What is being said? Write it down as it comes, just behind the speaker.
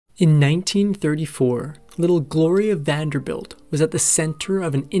In 1934, little Gloria Vanderbilt was at the center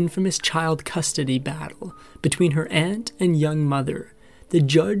of an infamous child custody battle between her aunt and young mother. The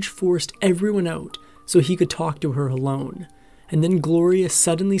judge forced everyone out so he could talk to her alone, and then Gloria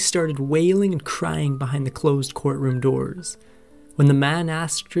suddenly started wailing and crying behind the closed courtroom doors. When the man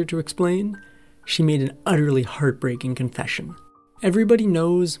asked her to explain, she made an utterly heartbreaking confession. Everybody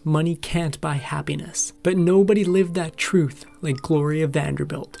knows money can't buy happiness, but nobody lived that truth like Gloria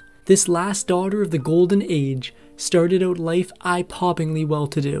Vanderbilt. This last daughter of the golden age started out life eye-poppingly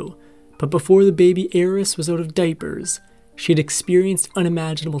well-to-do, but before the baby heiress was out of diapers, she had experienced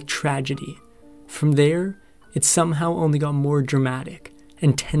unimaginable tragedy. From there, it somehow only got more dramatic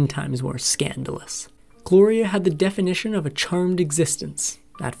and 10 times more scandalous. Gloria had the definition of a charmed existence,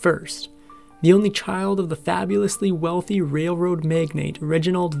 at first. The only child of the fabulously wealthy railroad magnate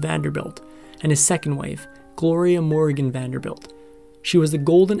Reginald Vanderbilt and his second wife, Gloria Morgan Vanderbilt. She was the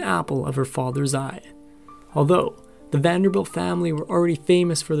golden apple of her father's eye. Although the Vanderbilt family were already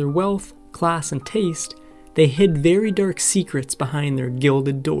famous for their wealth, class, and taste, they hid very dark secrets behind their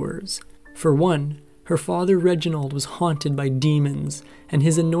gilded doors. For one, her father Reginald was haunted by demons, and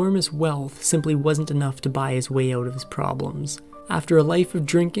his enormous wealth simply wasn't enough to buy his way out of his problems. After a life of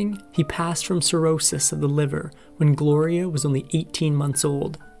drinking, he passed from cirrhosis of the liver when Gloria was only 18 months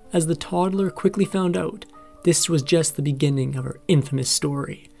old. As the toddler quickly found out, this was just the beginning of her infamous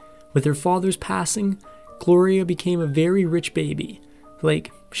story. With her father's passing, Gloria became a very rich baby.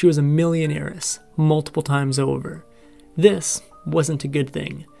 Like, she was a millionairess multiple times over. This wasn't a good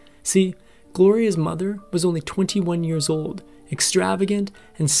thing. See, Gloria's mother was only 21 years old, extravagant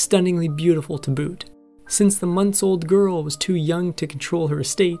and stunningly beautiful to boot. Since the months-old girl was too young to control her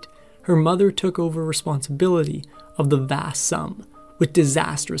estate, her mother took over responsibility of the vast sum, with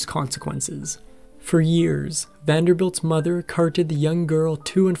disastrous consequences. For years, Vanderbilt's mother carted the young girl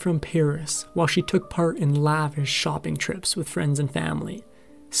to and from Paris while she took part in lavish shopping trips with friends and family.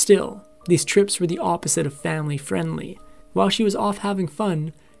 Still, these trips were the opposite of family-friendly. While she was off having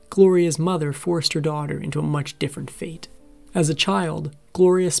fun, Gloria's mother forced her daughter into a much different fate. As a child,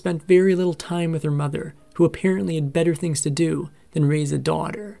 Gloria spent very little time with her mother, who apparently had better things to do than raise a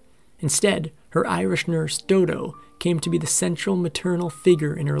daughter. Instead, her Irish nurse, Dodo, came to be the central maternal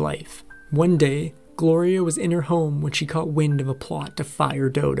figure in her life. One day, Gloria was in her home when she caught wind of a plot to fire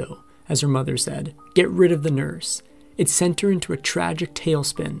Dodo, as her mother said, get rid of the nurse. It sent her into a tragic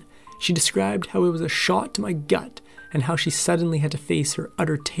tailspin. She described how it was a shot to my gut and how she suddenly had to face her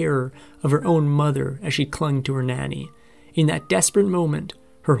utter terror of her own mother as she clung to her nanny. In that desperate moment,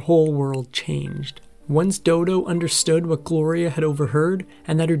 her whole world changed. Once Dodo understood what Gloria had overheard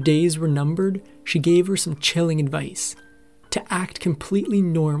and that her days were numbered, she gave her some chilling advice. To act completely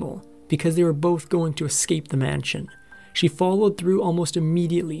normal, because they were both going to escape the mansion. She followed through almost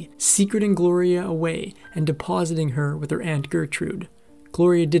immediately, secreting Gloria away and depositing her with her Aunt Gertrude.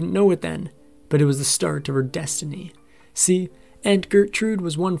 Gloria didn't know it then, but it was the start of her destiny. See, Aunt Gertrude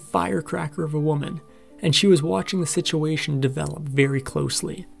was one firecracker of a woman, and she was watching the situation develop very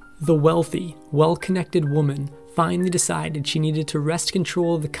closely. The wealthy, well-connected woman finally decided she needed to wrest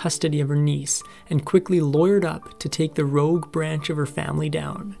control of the custody of her niece and quickly lawyered up to take the rogue branch of her family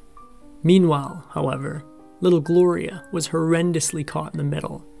down. Meanwhile, however, little Gloria was horrendously caught in the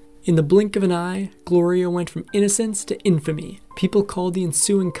middle. In the blink of an eye, Gloria went from innocence to infamy. People called the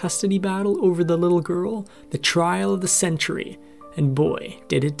ensuing custody battle over the little girl the trial of the century, and boy,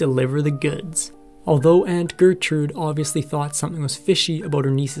 did it deliver the goods. Although Aunt Gertrude obviously thought something was fishy about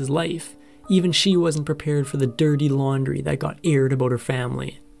her niece's life, even she wasn't prepared for the dirty laundry that got aired about her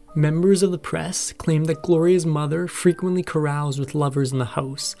family. Members of the press claimed that Gloria's mother frequently caroused with lovers in the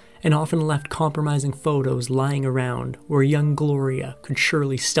house and often left compromising photos lying around where young Gloria could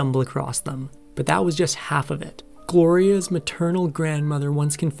surely stumble across them. But that was just half of it. Gloria's maternal grandmother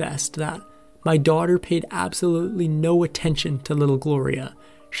once confessed that, "My daughter paid absolutely no attention to little Gloria.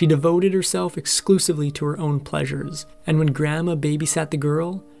 She devoted herself exclusively to her own pleasures, and when Grandma babysat the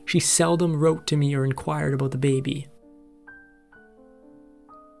girl, she seldom wrote to me or inquired about the baby."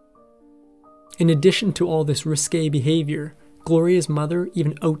 In addition to all this risque behavior, Gloria's mother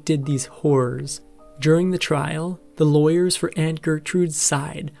even outdid these horrors. During the trial, the lawyers for Aunt Gertrude's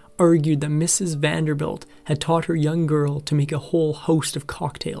side argued that Mrs. Vanderbilt had taught her young girl to make a whole host of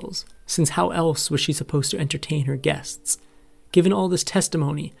cocktails, since how else was she supposed to entertain her guests? Given all this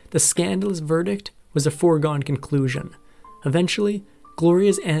testimony, the scandalous verdict was a foregone conclusion. Eventually,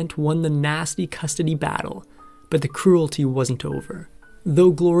 Gloria's aunt won the nasty custody battle, but the cruelty wasn't over.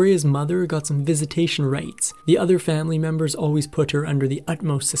 Though Gloria's mother got some visitation rights, the other family members always put her under the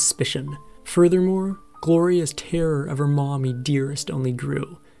utmost suspicion. Furthermore, Gloria's terror of her mommy dearest only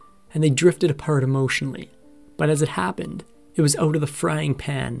grew. and they drifted apart emotionally. But as it happened, it was out of the frying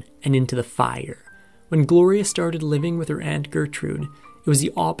pan and into the fire. When Gloria started living with her Aunt Gertrude, it was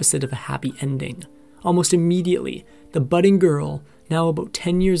the opposite of a happy ending. Almost immediately, the budding girl, now about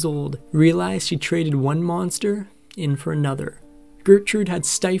 10 years old, realized she traded one monster in for another. Gertrude had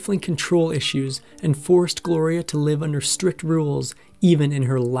stifling control issues and forced Gloria to live under strict rules, even in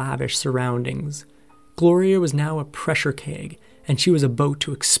her lavish surroundings. Gloria was now a pressure keg, and she was about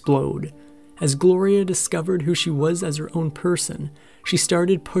to explode. As Gloria discovered who she was as her own person, she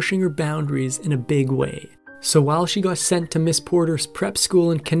started pushing her boundaries in a big way. So while she got sent to Miss Porter's prep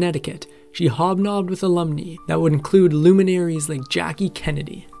school in Connecticut, she hobnobbed with alumni that would include luminaries like Jackie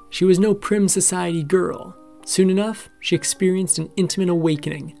Kennedy. She was no prim society girl. Soon enough, she experienced an intimate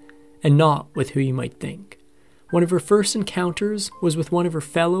awakening, and not with who you might think. One of her first encounters was with one of her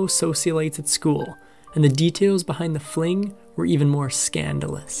fellow socialites at school, and the details behind the fling were even more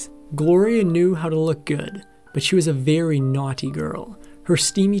scandalous. Gloria knew how to look good, but she was a very naughty girl. Her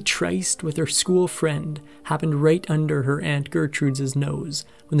steamy tryst with her school friend happened right under her Aunt Gertrude's nose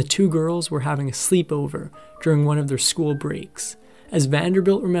when the two girls were having a sleepover during one of their school breaks. As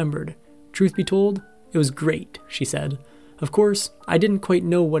Vanderbilt remembered, truth be told, it was great, she said. Of course, I didn't quite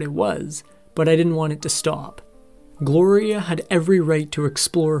know what it was, but I didn't want it to stop. Gloria had every right to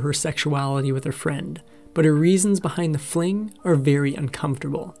explore her sexuality with her friend, but her reasons behind the fling are very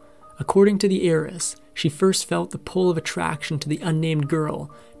uncomfortable. According to the heiress, she first felt the pull of attraction to the unnamed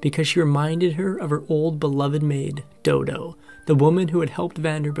girl because she reminded her of her old beloved maid, Dodo, the woman who had helped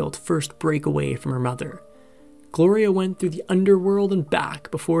Vanderbilt first break away from her mother. Gloria went through the underworld and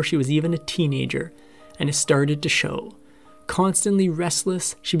back before she was even a teenager, and it started to show. Constantly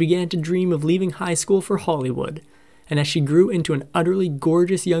restless, she began to dream of leaving high school for Hollywood, and as she grew into an utterly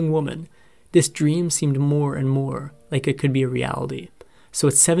gorgeous young woman, this dream seemed more and more like it could be a reality. So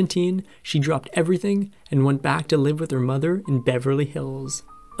at 17, she dropped everything and went back to live with her mother in Beverly Hills.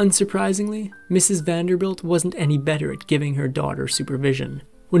 Unsurprisingly, Mrs. Vanderbilt wasn't any better at giving her daughter supervision.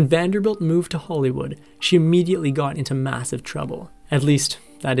 When Vanderbilt moved to Hollywood, she immediately got into massive trouble. At least,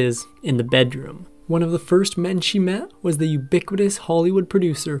 that is, in the bedroom. One of the first men she met was the ubiquitous Hollywood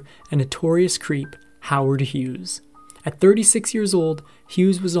producer and notorious creep, Howard Hughes. At 36 years old,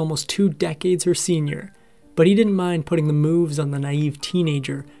 Hughes was almost 2 decades her senior, but he didn't mind putting the moves on the naive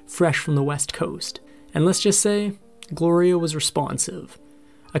teenager fresh from the West Coast. And let's just say, Gloria was responsive.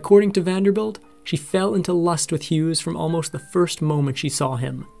 According to Vanderbilt, she fell into lust with Hughes from almost the first moment she saw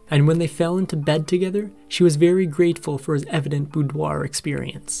him. And when they fell into bed together, she was very grateful for his evident boudoir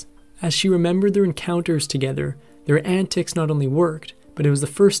experience. As she remembered their encounters together, their antics not only worked, but it was the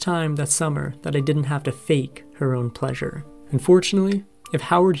first time that summer that I didn't have to fake her own pleasure. Unfortunately, if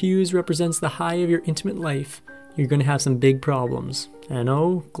Howard Hughes represents the high of your intimate life, you're going to have some big problems. And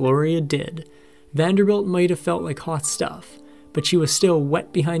oh, Gloria did. Vanderbilt might have felt like hot stuff, but she was still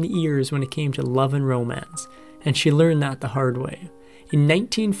wet behind the ears when it came to love and romance, and she learned that the hard way. In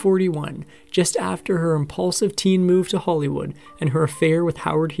 1941, just after her impulsive teen move to Hollywood and her affair with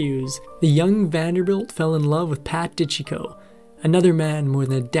Howard Hughes, the young Vanderbilt fell in love with Pat Ditchico, another man more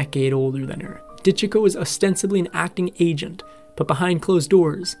than a decade older than her. Ditchico was ostensibly an acting agent, but behind closed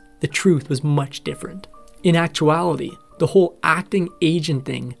doors, the truth was much different. In actuality, the whole acting agent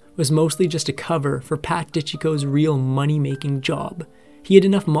thing was mostly just a cover for Pat Ditchico's real money-making job. He had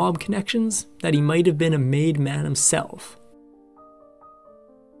enough mob connections that he might have been a made man himself.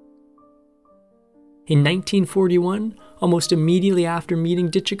 In 1941, almost immediately after meeting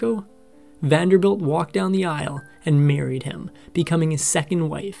Ditchico, Vanderbilt walked down the aisle and married him, becoming his second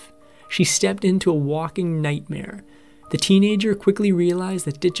wife. She stepped into a walking nightmare. The teenager quickly realized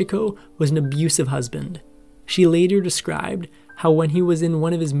that Ditchico was an abusive husband. She later described how when he was in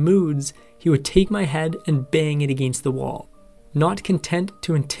one of his moods, he would take my head and bang it against the wall. Not content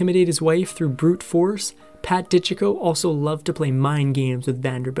to intimidate his wife through brute force, Pat Ditchico also loved to play mind games with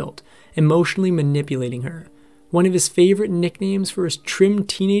Vanderbilt, emotionally manipulating her. One of his favorite nicknames for his trim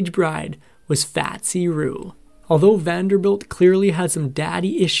teenage bride was Fatsy Roo. Although Vanderbilt clearly had some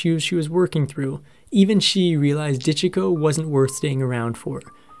daddy issues she was working through, even she realized Ditchico wasn't worth staying around for.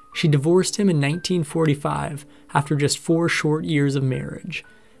 She divorced him in 1945 after just 4 short years of marriage.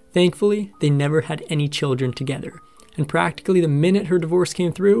 Thankfully, they never had any children together, and practically the minute her divorce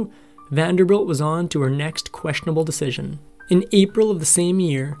came through, Vanderbilt was on to her next questionable decision. In April of the same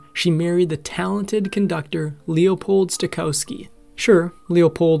year, she married the talented conductor Leopold Stokowski. Sure,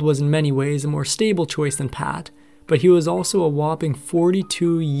 Leopold was in many ways a more stable choice than Pat, but he was also a whopping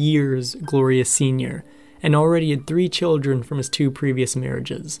 42 years Gloria's senior, and already had 3 children from his 2 previous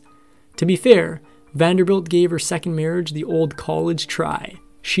marriages. To be fair, Vanderbilt gave her second marriage the old college try,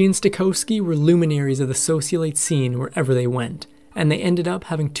 She and Stokowski were luminaries of the socialite scene wherever they went, and they ended up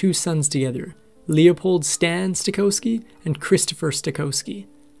having 2 sons together, Leopold Stan Stokowski and Christopher Stokowski.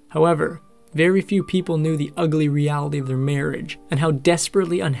 However, very few people knew the ugly reality of their marriage and how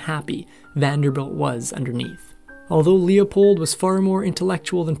desperately unhappy Vanderbilt was underneath. Although Leopold was far more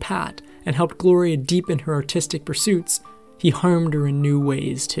intellectual than Pat and helped Gloria deepen her artistic pursuits, he harmed her in new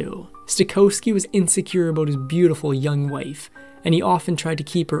ways too. Stokowski was insecure about his beautiful young wife, and he often tried to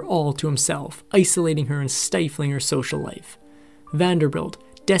keep her all to himself, isolating her and stifling her social life. Vanderbilt,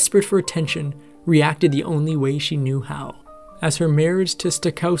 desperate for attention, reacted the only way she knew how. As her marriage to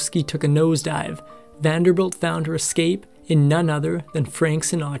Stokowski took a nosedive, Vanderbilt found her escape in none other than Frank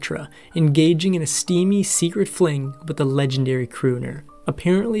Sinatra, engaging in a steamy secret fling with the legendary crooner.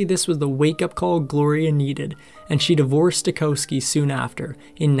 Apparently this was the wake-up call Gloria needed, and she divorced Stokowski soon after,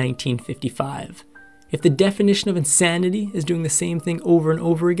 in 1955. If the definition of insanity is doing the same thing over and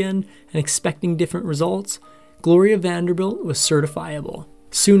over again and expecting different results, Gloria Vanderbilt was certifiable.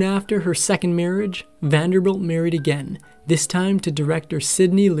 Soon after her second marriage, Vanderbilt married again, this time to director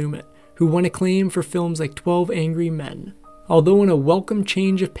Sidney Lumet, who won acclaim for films like 12 Angry Men. Although in a welcome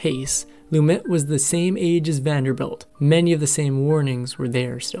change of pace, Lumet was the same age as Vanderbilt. Many of the same warnings were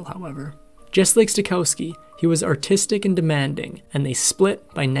there still, however. Just like Stokowski, he was artistic and demanding, and they split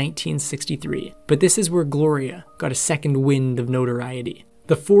by 1963. But this is where Gloria got a second wind of notoriety.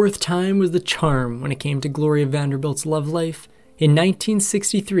 The fourth time was the charm when it came to Gloria Vanderbilt's love life. In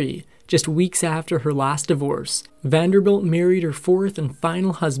 1963, just weeks after her last divorce, Vanderbilt married her fourth and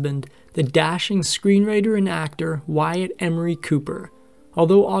final husband, the dashing screenwriter and actor Wyatt Emery Cooper.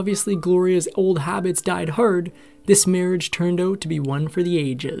 Although obviously Gloria's old habits died hard, this marriage turned out to be one for the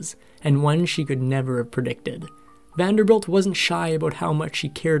ages, and one she could never have predicted. Vanderbilt wasn't shy about how much she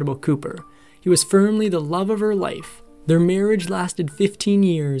cared about Cooper. He was firmly the love of her life. Their marriage lasted 15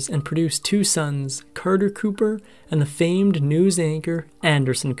 years and produced 2 sons, Carter Cooper and the famed news anchor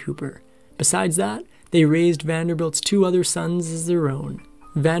Anderson Cooper. Besides that, they raised Vanderbilt's 2 other sons as their own.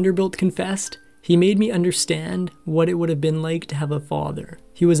 Vanderbilt confessed, "He made me understand what it would have been like to have a father.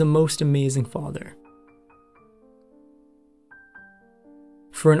 He was a most amazing father."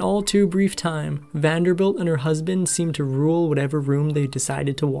 For an all too brief time, Vanderbilt and her husband seemed to rule whatever room they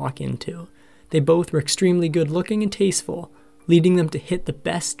decided to walk into. They both were extremely good looking and tasteful, leading them to hit the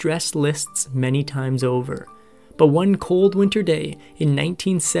best dressed lists many times over. But one cold winter day in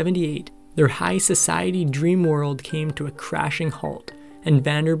 1978, their high society dream world came to a crashing halt, and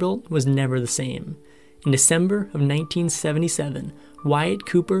Vanderbilt was never the same. In December of 1977, Wyatt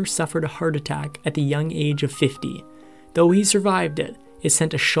Cooper suffered a heart attack at the young age of 50. Though he survived it, it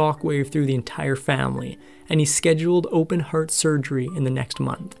sent a shockwave through the entire family, and he scheduled open heart surgery in the next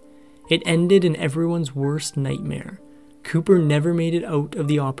month. It ended in everyone's worst nightmare. Cooper never made it out of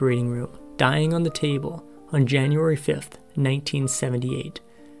the operating room, dying on the table on January 5th, 1978.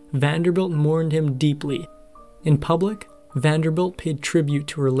 Vanderbilt mourned him deeply. In public, Vanderbilt paid tribute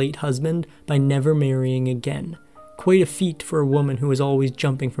to her late husband by never marrying again. Quite a feat for a woman who was always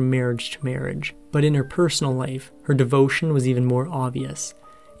jumping from marriage to marriage. But in her personal life, her devotion was even more obvious.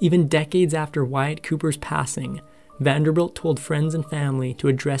 Even decades after Wyatt Cooper's passing, Vanderbilt told friends and family to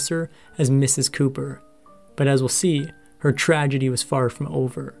address her as Mrs. Cooper. But as we'll see, her tragedy was far from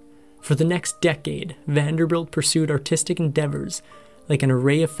over. For the next decade, Vanderbilt pursued artistic endeavors like an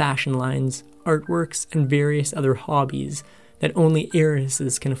array of fashion lines, artworks, and various other hobbies that only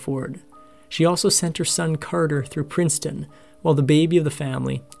heiresses can afford. She also sent her son Carter through Princeton, while the baby of the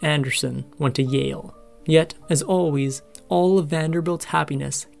family, Anderson, went to Yale. Yet, as always, all of Vanderbilt's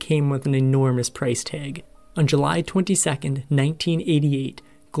happiness came with an enormous price tag. On July 22nd, 1988,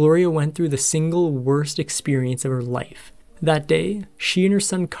 Gloria went through the single worst experience of her life. That day, she and her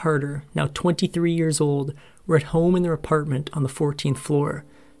son Carter, now 23 years old, were at home in their apartment on the 14th floor.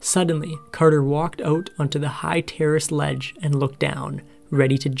 Suddenly, Carter walked out onto the high terrace ledge and looked down,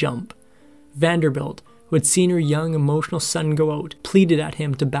 ready to jump. Vanderbilt, who had seen her young, emotional son go out, pleaded at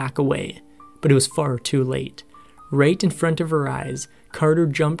him to back away, but it was far too late. Right in front of her eyes, Carter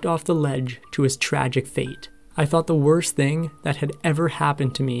jumped off the ledge to his tragic fate. "I thought the worst thing that had ever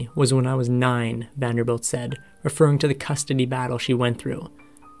happened to me was when I was 9, Vanderbilt said, referring to the custody battle she went through.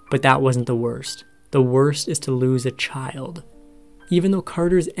 But that wasn't the worst. The worst is to lose a child. Even though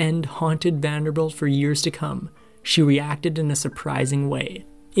Carter's end haunted Vanderbilt for years to come, she reacted in a surprising way.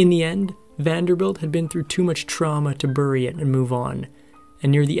 In the end, Vanderbilt had been through too much trauma to bury it and move on,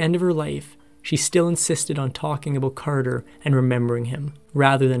 and near the end of her life, she still insisted on talking about Carter and remembering him,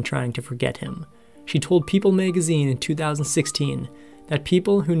 rather than trying to forget him. She told People magazine in 2016 that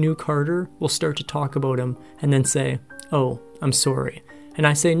people who knew Carter will start to talk about him and then say, "Oh, I'm sorry," And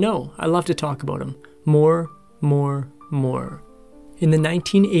I say no, I love to talk about him. More. In the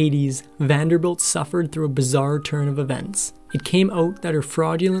 1980s, Vanderbilt suffered through a bizarre turn of events. It came out that her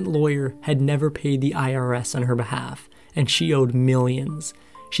fraudulent lawyer had never paid the IRS on her behalf, and she owed millions.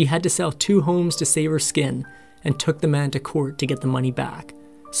 She had to sell 2 homes to save her skin, and took the man to court to get the money back.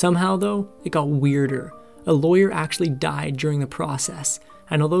 Somehow though, it got weirder. A lawyer actually died during the process,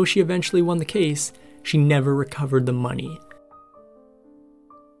 and although she eventually won the case, she never recovered the money.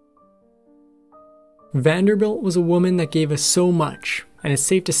 Vanderbilt was a woman that gave us so much, and it's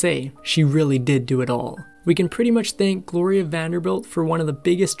safe to say, she really did do it all. We can pretty much thank Gloria Vanderbilt for one of the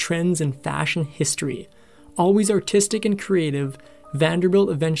biggest trends in fashion history. Always artistic and creative, Vanderbilt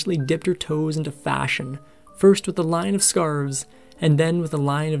eventually dipped her toes into fashion, first with a line of scarves, and then with a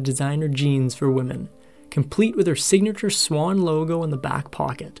line of designer jeans for women, complete with her signature swan logo in the back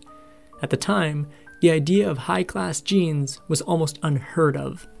pocket. At the time, the idea of high-class jeans was almost unheard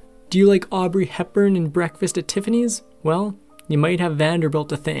of. Do you like Audrey Hepburn in Breakfast at Tiffany's? Well, you might have Vanderbilt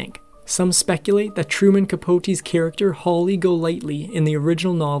to thank. Some speculate that Truman Capote's character Holly Golightly in the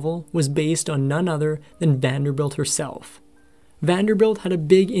original novel was based on none other than Vanderbilt herself. Vanderbilt had a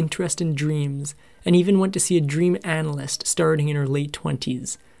big interest in dreams, and even went to see a dream analyst starting in her late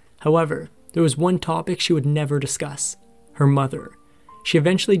 20s. However, there was one topic she would never discuss: her mother. She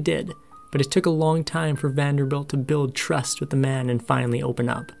eventually did, but it took a long time for Vanderbilt to build trust with the man and finally open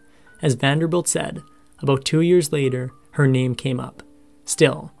up. As Vanderbilt said, about 2 years later, her name came up.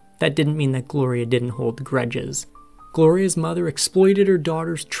 Still, that didn't mean that Gloria didn't hold grudges. Gloria's mother exploited her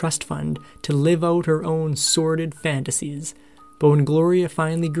daughter's trust fund to live out her own sordid fantasies. But when Gloria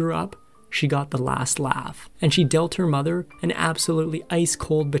finally grew up, she got the last laugh, and she dealt her mother an absolutely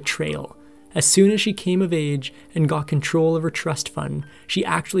ice-cold betrayal. As soon as she came of age and got control of her trust fund, she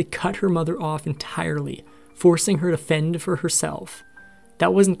actually cut her mother off entirely, forcing her to fend for herself.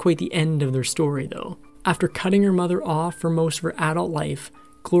 That wasn't quite the end of their story, though. After cutting her mother off for most of her adult life,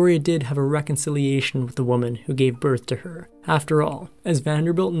 Gloria did have a reconciliation with the woman who gave birth to her. After all, as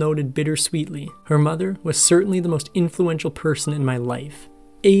Vanderbilt noted bittersweetly, her mother was certainly the most influential person in my life.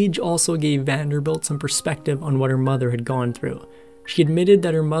 Age also gave Vanderbilt some perspective on what her mother had gone through. She admitted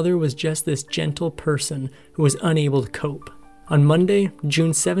that her mother was just this gentle person who was unable to cope. On Monday,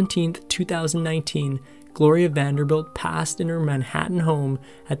 June 17, 2019, Gloria Vanderbilt passed in her Manhattan home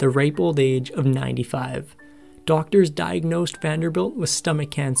at the ripe old age of 95. Doctors diagnosed Vanderbilt with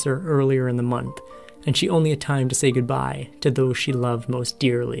stomach cancer earlier in the month, and she only had time to say goodbye to those she loved most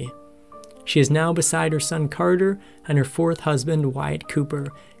dearly. She is now beside her son Carter and her 4th husband Wyatt Cooper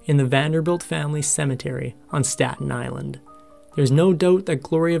in the Vanderbilt family cemetery on Staten Island. There's no doubt that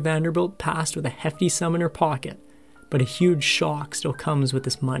Gloria Vanderbilt passed with a hefty sum in her pocket, but a huge shock still comes with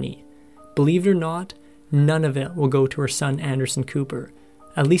this money. Believe it or not, none of it will go to her son Anderson Cooper,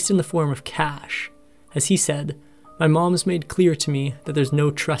 at least in the form of cash. As he said, "My mom's made clear to me that there's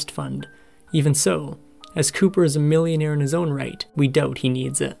no trust fund. Even so, as Cooper is a millionaire in his own right, we doubt he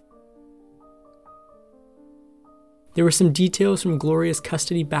needs it." There were some details from Gloria's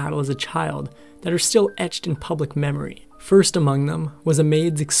custody battle as a child that are still etched in public memory. First among them was a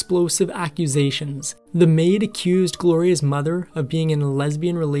maid's explosive accusations. The maid accused Gloria's mother of being in a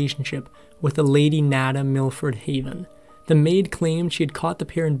lesbian relationship with a Lady Nada Milford Haven. The maid claimed she had caught the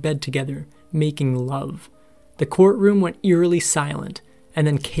pair in bed together, making love. The courtroom went eerily silent, and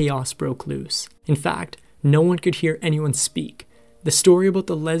then chaos broke loose. In fact, no one could hear anyone speak. The story about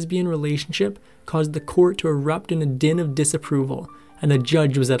the lesbian relationship caused the court to erupt in a din of disapproval, and the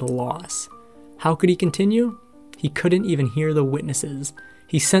judge was at a loss. How could he continue? He couldn't even hear the witnesses.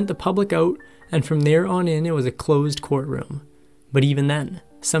 He sent the public out, and from there on in it was a closed courtroom. But even then,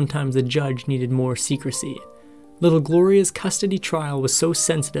 sometimes the judge needed more secrecy. Little Gloria's custody trial was so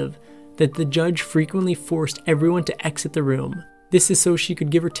sensitive that the judge frequently forced everyone to exit the room. This is so she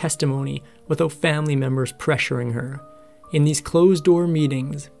could give her testimony without family members pressuring her. In these closed-door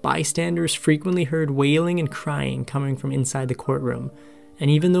meetings, bystanders frequently heard wailing and crying coming from inside the courtroom,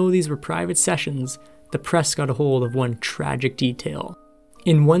 and even though these were private sessions, the press got a hold of one tragic detail.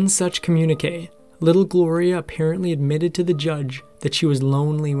 In one such communique, little Gloria apparently admitted to the judge that she was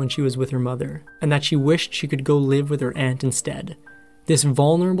lonely when she was with her mother, and that she wished she could go live with her aunt instead. This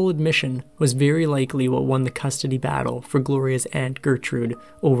vulnerable admission was very likely what won the custody battle for Gloria's Aunt Gertrude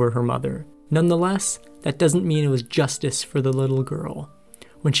over her mother. Nonetheless, that doesn't mean it was justice for the little girl.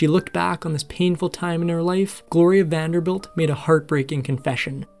 When she looked back on this painful time in her life, Gloria Vanderbilt made a heartbreaking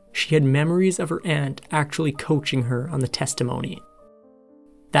confession. She had memories of her aunt actually coaching her on the testimony.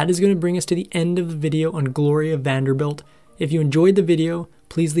 That is going to bring us to the end of the video on Gloria Vanderbilt. If you enjoyed the video,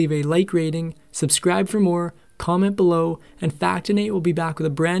 please leave a like rating, Subscribe for more, comment below, and Fact and 8 will be back with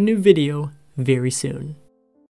a brand new video very soon.